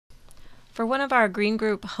For one of our Green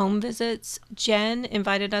Group home visits, Jen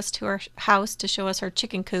invited us to her house to show us her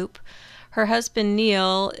chicken coop. Her husband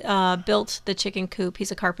Neil built the chicken coop.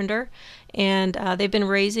 He's a carpenter, and they've been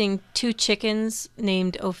raising two chickens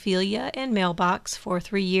named Ophelia and Mailbox for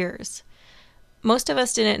 3 years. Most of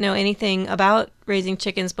us didn't know anything about raising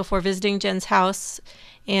chickens before visiting Jen's house,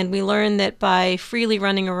 and we learned that by freely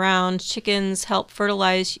running around, chickens help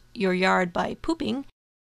fertilize your yard by pooping.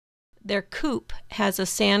 Their coop has a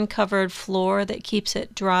sand-covered floor that keeps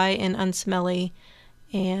it dry and unsmelly,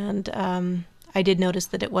 and I did notice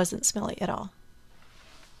that it wasn't smelly at all.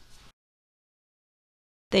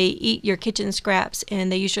 They eat your kitchen scraps,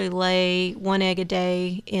 and they usually lay 1 egg a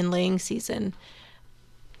day in laying season.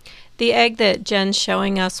 The egg that Jen's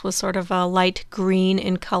showing us was sort of a light green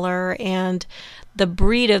in color, and the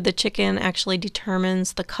breed of the chicken actually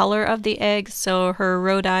determines the color of the egg. So her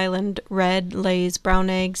Rhode Island Red lays brown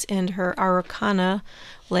eggs, and her Araucana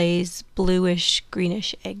lays bluish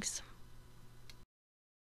greenish eggs.